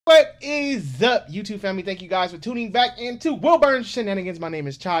What is up, YouTube family? Thank you guys for tuning back into Wilburn Shenanigans. My name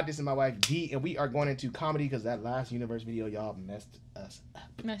is Chad. This is my wife, Dee, and we are going into comedy because that last universe video, y'all messed us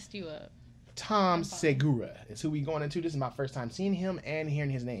up. Messed you up. Tom Segura is who we going into. This is my first time seeing him and hearing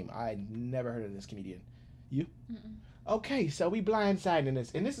his name. I never heard of this comedian. You? Okay, so we blindsiding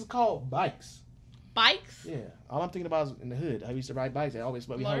this, and this is called Bikes. Bikes? Yeah. All I'm thinking about is in the hood. I used to ride bikes. I always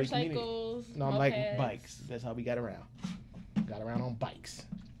but we motorcycles. No, I'm like bikes. That's how we got around. Got around on bikes.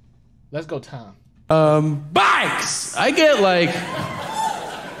 Let's go, Tom. Bikes! I get like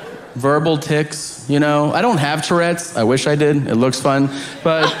verbal tics, you know? I don't have Tourette's. I wish I did. It looks fun.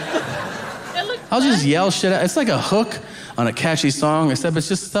 But I'll just yell shit out. It's like a hook on a catchy song, except it's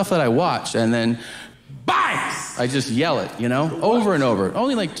just stuff that I watch. And then, bikes! I just yell it, you know? Over and over.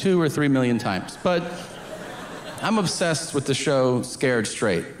 Only like 2 or 3 million times. But I'm obsessed with the show Scared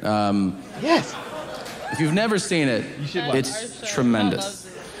Straight. Yes. If you've never seen it, it's tremendous.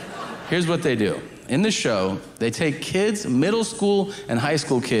 Here's what they do. In the show, they take kids, middle school and high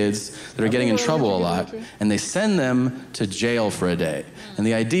school kids that are getting in trouble a lot, and they send them to jail for a day. And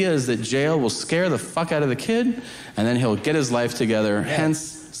the idea is that jail will scare the fuck out of the kid, and then he'll get his life together,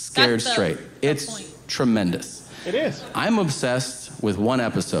 hence Scared Straight. It's tremendous. It is. I'm obsessed with one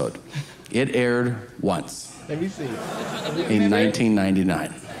episode. It aired once. Let me see. In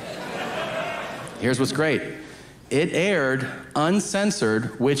 1999. Here's what's great. It aired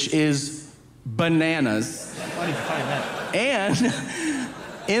uncensored, which is bananas. Funny to find that. And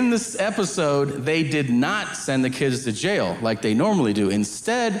in this episode, they did not send the kids to jail like they normally do.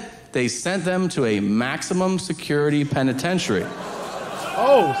 Instead, they sent them to a maximum security penitentiary.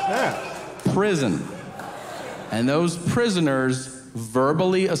 Oh, snap. Prison. And those prisoners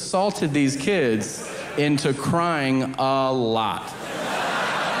verbally assaulted these kids into crying a lot.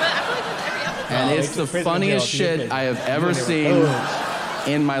 And it's the funniest shit I have ever seen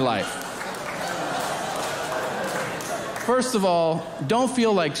in my life. First of all, don't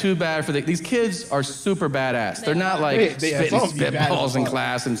feel like too bad for these kids are super badass. They're not like spitting spitballs in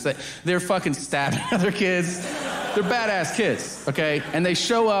class and they're fucking stabbing other kids. They're badass kids, okay? And they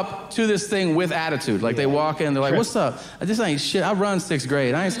show up to this thing with attitude. Like they walk in, they're like, "What's up? This ain't shit. I run 6th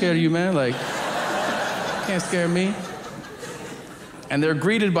grade. I ain't scared of you, man. Like, can't scare me." And they're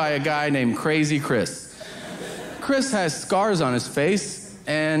greeted by a guy named Crazy Chris. Chris has scars on his face,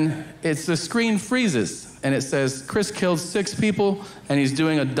 and the screen freezes, and it says, "Chris killed 6 people, and he's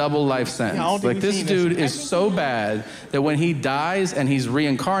doing a double life sentence." Like, this dude is so bad that when he dies and he's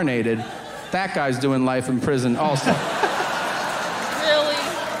reincarnated, that guy's doing life in prison also. Really?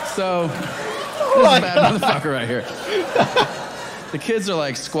 So, this is a bad motherfucker right here. The kids are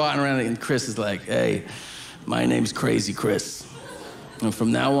like squatting around, and Chris is like, "Hey, my name's Crazy Chris. And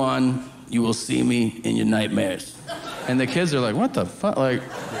from now on, you will see me in your nightmares." And the kids are like, "What the fuck?" Like,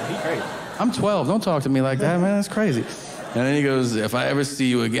 "I'm 12, don't talk to me like that, man, that's crazy." And then he goes, "If I ever see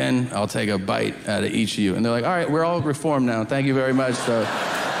you again, I'll take a bite out of each of you." And they're like, "All right, we're all reformed now, thank you very much." So,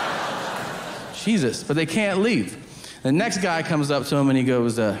 Jesus, but they can't leave. The next guy comes up to him and he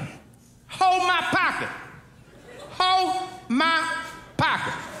goes, "Hold my pocket. Hold my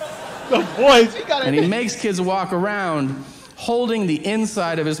pocket." The boys, and he makes kids walk around holding the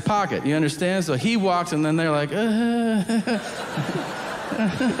inside of his pocket. You understand? So he walks, and then they're like, I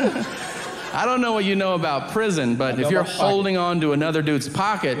don't know what you know about prison, but if you're holding on to another dude's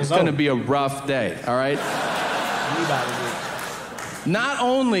pocket, it's going to be a rough day, all right? Not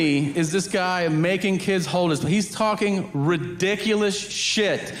only is this guy making kids hold his, he's talking ridiculous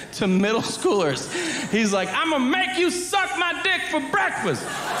shit to middle schoolers. He's like, "I'm gonna make you suck my dick for breakfast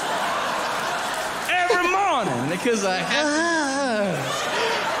every morning." And the kid's like,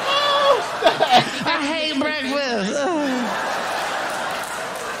 "I hate breakfast."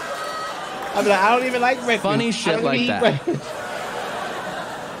 I'm like, "I don't even like breakfast." Funny shit like that.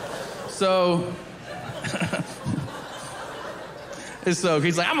 So, he's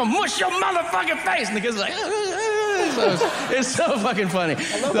like, "I'm gonna mush your motherfucking face," and the kid's like, it's so fucking funny.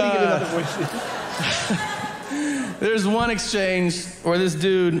 I love when you get another voice. There's one exchange where this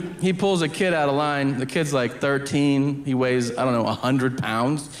dude, he pulls a kid out of line. The kid's like 13. He weighs, I don't know, 100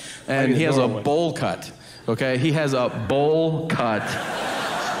 pounds. And he has a bowl cut, okay? He has a bowl cut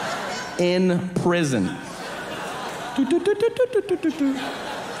in prison.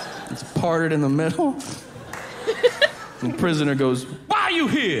 It's parted in the middle. And the prisoner goes, "Why are you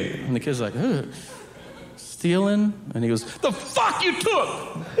here?" And the kid's like, "Stealing?" And he goes, "The fuck you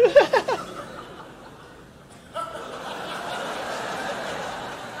took?"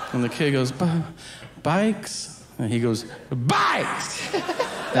 And the kid goes, "Bikes?" And he goes, "Bikes!"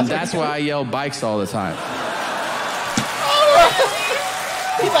 And that's why I yell bikes all the time.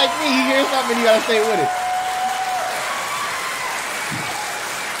 He's like me. He hears something, you gotta stay with it.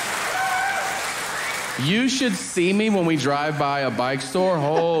 You should see me when we drive by a bike store.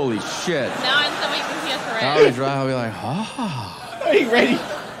 Holy shit. Now in somebody can see us Now around. we drive, I'll be like, ah. Are you ready?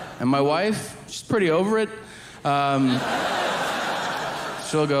 And my wife, she's pretty over it.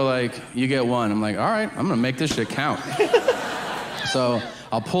 She'll go like, you get one. I'm like, all right, I'm gonna make this shit count. So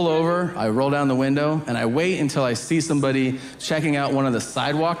I'll pull over, I roll down the window, and I wait until I see somebody checking out one of the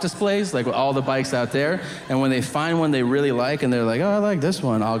sidewalk displays, like with all the bikes out there. And when they find one they really like, and they're like, oh, I like this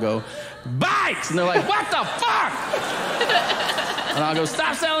one, I'll go, bikes! And they're like, what the fuck? And I'll go,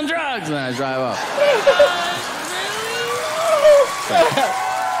 stop selling drugs! And then I drive up.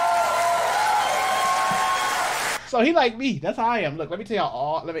 So he like me. That's how I am. Look, let me tell y'all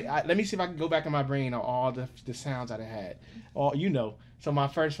all. Let me see if I can go back in my brain on all the sounds I had. All you know. So my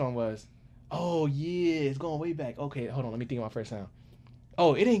first one was, oh yeah, it's going way back. Okay, hold on. Let me think of my first sound.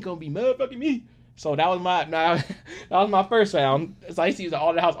 Oh, it ain't gonna be motherfucking me. So that was my first sound. So I used to use it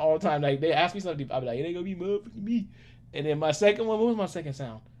all the house all the time. Like they ask me something, I'd be like, it ain't gonna be motherfucking me. And then my second one, what was my second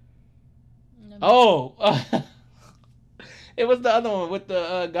sound? It was the other one with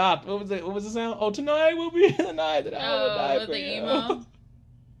the goth. What was it? What was the sound? Oh, tonight will be the night that I will die for the you. emo.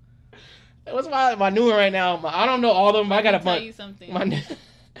 What's my new one right now? I don't know all of them. I got a bunch. Tell you something.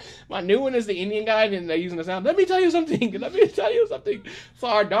 My new one is the Indian guy, and they're using the sound. Let me tell you something. Let me tell you something. So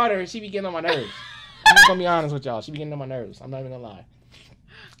our daughter, she be getting on my nerves. I'm just gonna be honest with y'all. She be getting on my nerves. I'm not even gonna lie.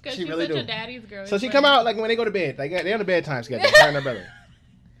 Because she's really such a daddy's girl. So she come out like when they go to bed. Like they're on the bedtime schedule. Her and her brother.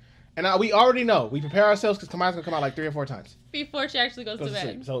 And we already know. We prepare ourselves because Kamaya's gonna come out like 3 or 4 times before she actually goes to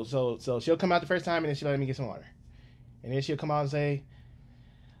bed. Sleep. So she'll come out the first time and then she'll let me get some water, and then she'll come out and say,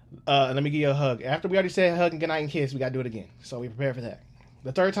 "Let me give you a hug." After we already said hug and good night and kiss, we gotta do it again. So we prepare for that.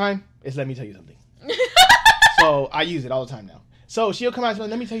 The third time is let me tell you something. So I use it all the time now. So she'll come out and say,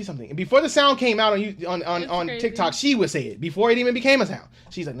 let me tell you something. And before the sound came out on TikTok, she would say it before it even became a sound.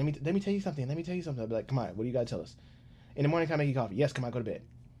 She's like, let me tell you something. Let me tell you something. I'd be like, come on, what do you gotta tell us? In the morning, can I make you coffee? Yes, come on, go to bed.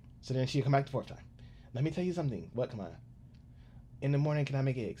 So then she'll come back the 4th time. Let me tell you something. What, Kamaya? In the morning, can I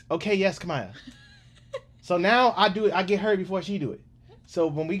make eggs? Okay, yes, Kamaya. So now I do it. I get her before she do it. So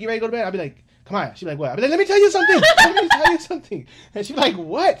when we get ready to go to bed, I'll be like, Kamaya. She'll be like, what? I'll be like, let me tell you something. Let me tell you something. And she'll be like,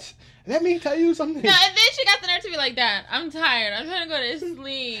 what? Let me tell you something. No, and then she got the nerve to be like, Dad, I'm tired. I'm trying to go to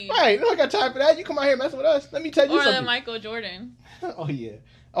sleep. Right. No, I got time for that. You come out here messing with us. Let me tell you something. Or the Michael Jordan. Oh, yeah.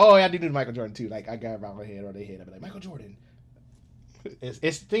 Oh, yeah, I do the Michael Jordan, too. Like, I got around her head or their head. I'll be like, Michael Jordan. It's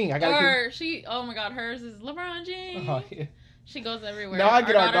the thing. I gotta oh my God, hers is LeBron James. Oh, yeah. She goes everywhere. Now I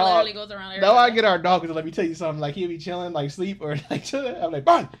get our dog. Literally goes around everywhere. Now I get our dog because let me tell you something. Like he'll be chilling, like sleep or like chilling. I'm like,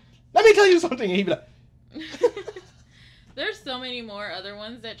 Brian, let me tell you something. And he'd be like, there's so many more other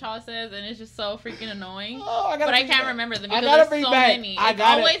ones that Charles says, and it's just so freaking annoying. Oh, but I can't remember them because there's so many. It's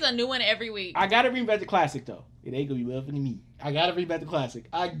always a new one every week. I gotta bring back the classic though. It ain't gonna be loving me. I gotta bring back the classic.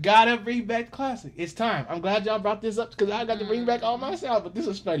 It's time. I'm glad y'all brought this up because I got to bring back all my sound. But this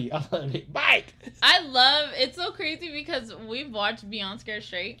is funny. I love it. Bike. It's so crazy because we've watched Beyond Scared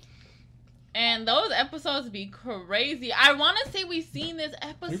Straight. And those episodes be crazy. I want to say we've seen this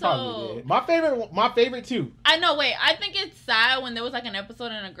episode. We probably did. My favorite too. I know. Wait, I think it's sad when there was like an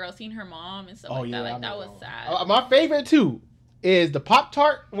episode and a girl seen her mom and stuff like that. Like that was sad. My favorite too is the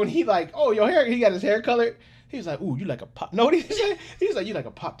Pop-Tart when he like, oh, your hair. He got his hair colored. He was like, ooh, you like a pop. No, what did he say? He's like, you like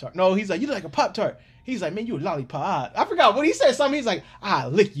a Pop-Tart. No, he's like, you like a Pop-Tart. He's like, man, you a lollipop. I forgot what he said. Something. He's like, I'll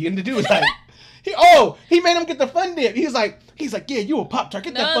lick you. And the dude was like, he made him get the fun dip. He's like, yeah, you a Pop-Tart.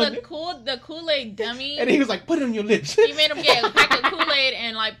 Get that fun dip. The Kool-Aid dummy. And he was like, put it on your lips. He made him get a pack of Kool-Aid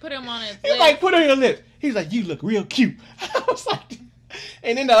and like put him on his lips. He's like, put it on your lips. He's like, you look real cute. I was like,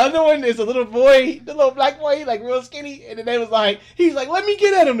 and then the other one is a little boy, the little black boy, like real skinny. And then they was like, he's like, let me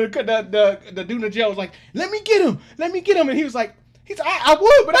get at him. The dude in the jail was like, let me get him. And he was like, I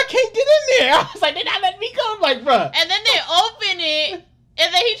would, but I can't get in there. I was like, they're not letting me come, like, bruh. And then they open it,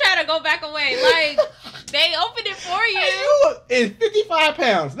 and then he tried to go back away. Like, they opened it for you. And you is 55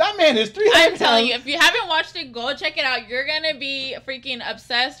 pounds. That man is 300 pounds. I'm telling you, if you haven't watched it, go check it out. You're going to be freaking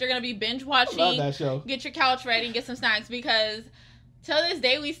obsessed. You're going to be binge watching. I love that show. Get your couch ready and get some snacks because till this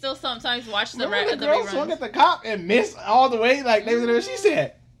day, we still sometimes watch the reruns. The girl swung at the cop and missed all the way. Like, they was what she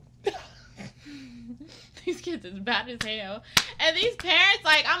said. These kids is bad as hell. And these parents,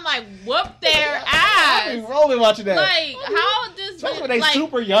 like, I'm like, whoop their ass. I be rolling watching that. Like, how does... Especially when they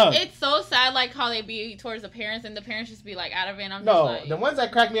super young. It's so sad, like, how they be towards the parents, and the parents just be, like, out of it, and I'm just like... No, the ones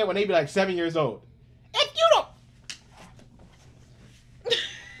that crack me up when they be, like, 7 years old. If you don't...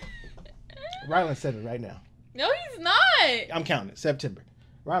 Ryland's 7 right now. No, he's not. I'm counting it. September.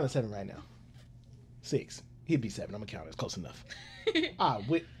 Ryland's 7 right now. 6. He'd be 7. I'm gonna count it. It's close enough. I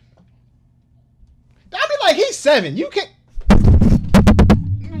be like, he's 7. You can't.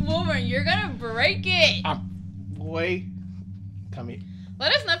 Woman, you're gonna break it. Boy, come here.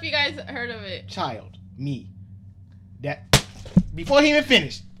 Let us know if you guys heard of it. Child, me. That before he even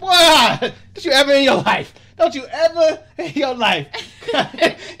finished. What? Did you ever in your life? Don't you ever in your life?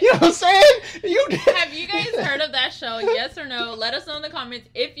 You know what I'm saying? Have you guys heard of that show? Yes or no? Let us know in the comments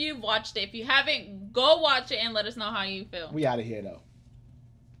if you've watched it. If you haven't, go watch it and let us know how you feel. We out of here though.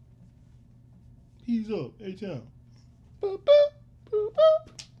 He's up. H-Town. Boop, boop, boop,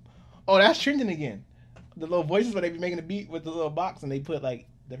 boop. Oh, that's trending again. The little voices where they be making the beat with the little box and they put like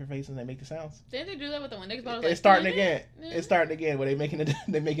different faces and they make the sounds. Didn't they do that with the Windex bottles? It's starting again. It's starting again where they making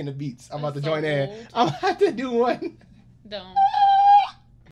the beats. I'm about to join in. I'm about to do one. Don't.